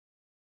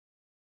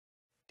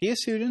Dear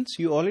students,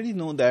 you already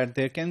know that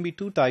there can be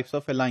two types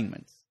of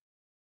alignments.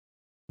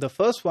 The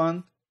first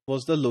one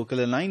was the local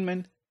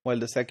alignment, while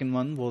the second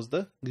one was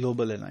the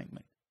global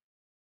alignment.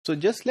 So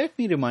just let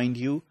me remind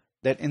you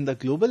that in the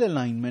global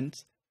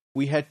alignments,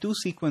 we had two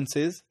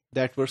sequences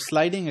that were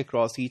sliding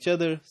across each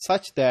other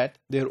such that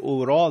their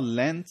overall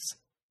lengths,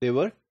 they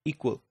were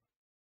equal.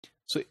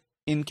 So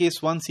in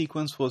case one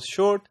sequence was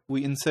short,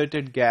 we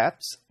inserted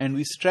gaps and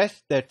we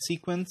stretched that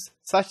sequence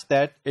such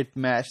that it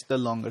matched the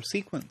longer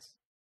sequence.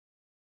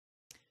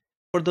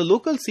 For the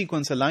local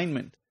sequence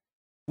alignment,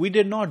 we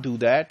did not do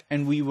that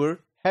and we were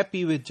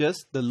happy with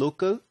just the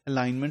local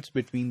alignments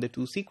between the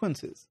two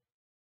sequences.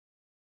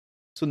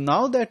 So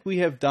now that we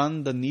have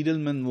done the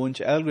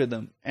Needleman-Wunsch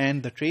algorithm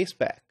and the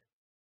traceback,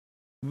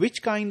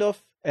 which kind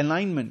of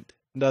alignment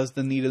does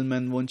the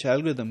Needleman-Wunsch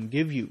algorithm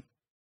give you?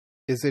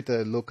 Is it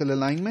a local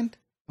alignment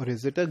or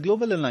is it a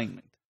global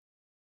alignment?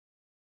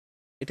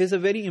 It is a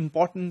very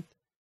important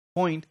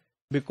point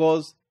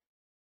because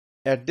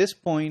at this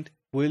point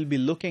we'll be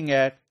looking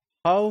at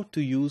how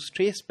to use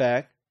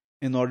traceback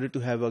in order to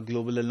have a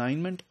global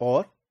alignment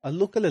or a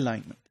local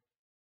alignment.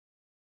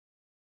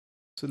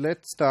 So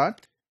let's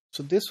start.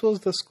 So this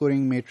was the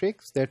scoring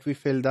matrix that we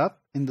filled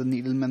up in the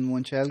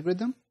Needleman-Wunsch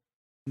algorithm.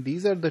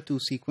 These are the two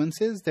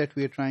sequences that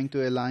we are trying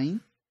to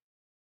align.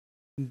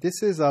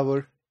 This is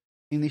our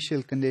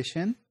initial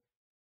condition,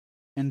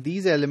 and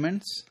these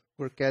elements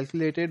were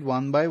calculated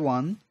one by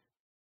one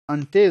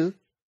until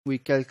we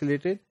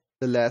calculated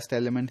the last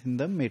element in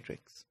the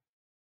matrix.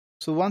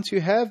 So once you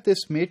have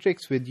this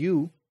matrix with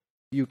you,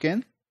 you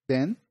can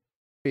then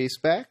trace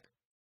back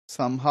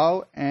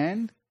somehow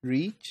and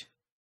reach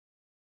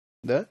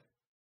the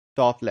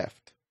top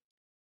left.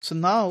 So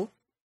now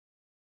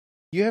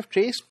you have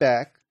traced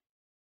back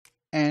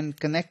and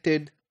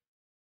connected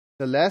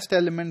the last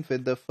element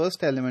with the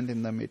first element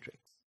in the matrix.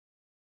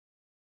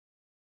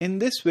 In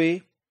this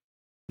way,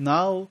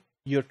 now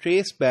your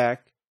trace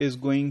back is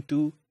going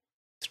to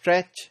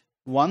stretch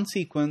one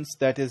sequence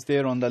that is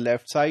there on the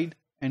left side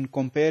and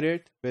compare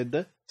it with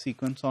the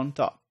sequence on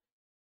top.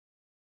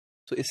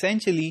 So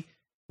essentially,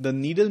 the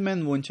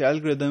Needleman-Wunsch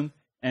algorithm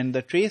and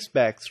the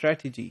traceback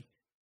strategy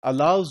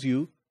allows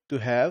you to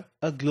have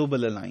a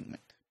global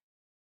alignment.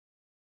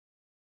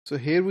 So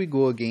here we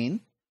go again.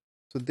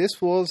 So this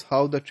was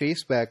how the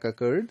traceback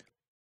occurred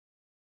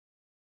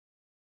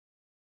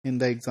in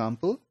the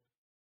example.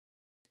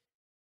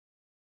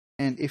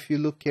 And if you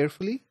look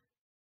carefully,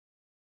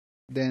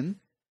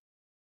 then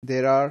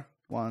there are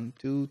 1,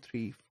 2,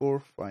 3,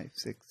 4, 5,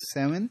 6,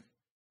 7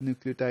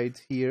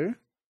 nucleotides here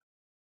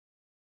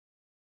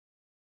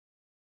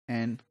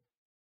and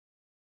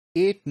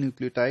 8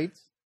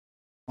 nucleotides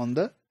on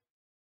the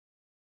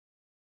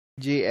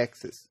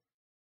J-axis.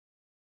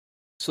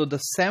 So the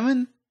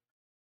 7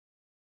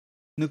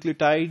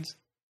 nucleotides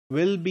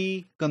will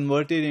be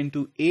converted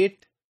into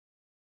 8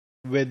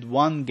 with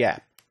one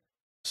gap.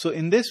 So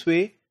in this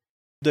way,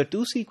 the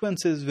two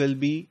sequences will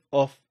be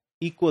of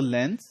equal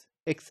lengths,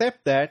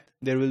 except that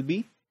there will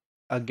be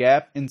a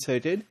gap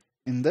inserted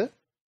in the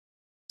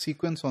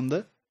sequence on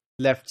the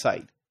left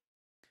side.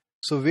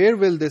 So where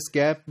will this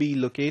gap be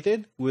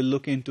located? We'll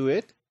look into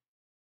it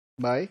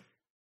by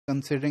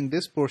considering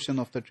this portion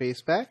of the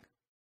traceback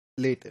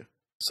later.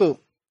 So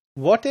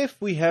what if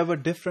we have a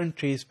different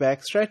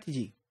traceback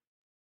strategy?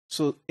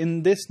 So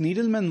in this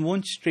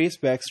Needleman-Wunsch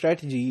traceback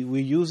strategy,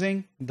 we're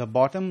using the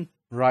bottom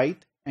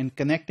right and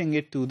connecting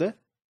it to the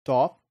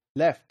top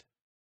left.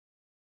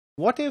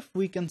 What if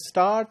we can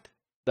start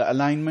the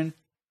alignment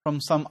from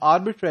some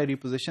arbitrary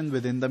position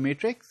within the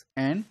matrix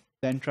and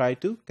then try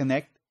to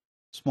connect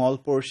small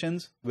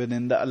portions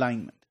within the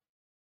alignment?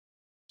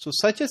 So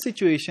such a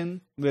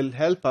situation will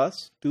help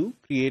us to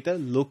create a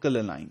local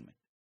alignment.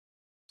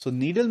 So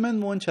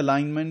Needleman-Wunsch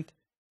alignment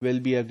will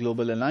be a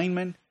global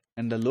alignment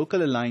and the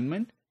local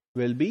alignment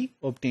will be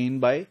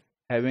obtained by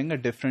having a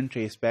different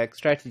traceback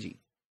strategy.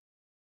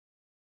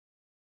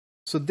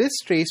 So this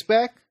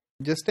traceback,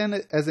 just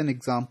as an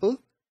example,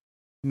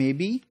 may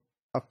be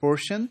a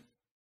portion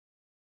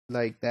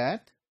like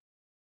that,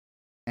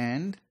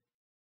 and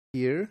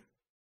here,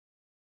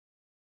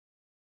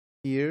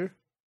 here,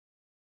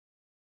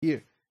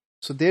 here.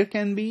 So there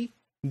can be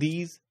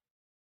these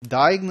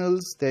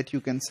diagonals that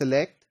you can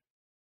select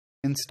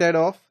instead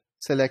of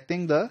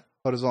selecting the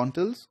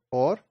horizontals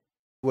or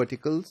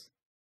verticals.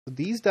 So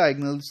these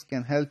diagonals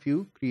can help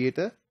you create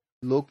a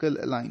local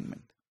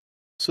alignment.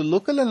 So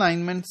local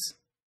alignments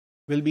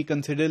will be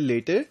considered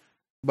later,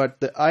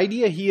 but the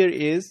idea here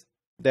is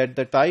that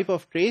the type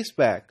of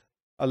traceback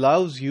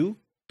allows you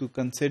to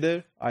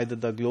consider either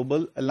the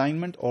global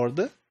alignment or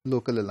the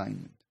local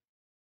alignment.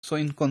 So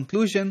in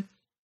conclusion,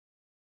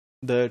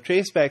 the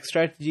traceback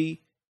strategy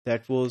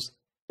that was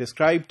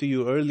described to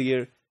you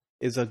earlier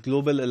is a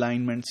global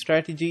alignment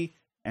strategy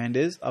and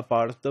is a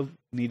part of the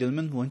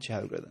Needleman-Wunsch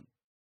algorithm.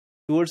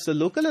 Towards the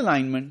local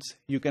alignments,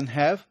 you can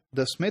have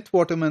the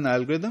Smith-Waterman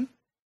algorithm,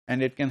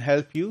 and it can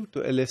help you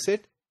to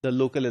elicit the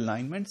local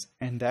alignments,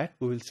 and that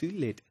we will see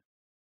later.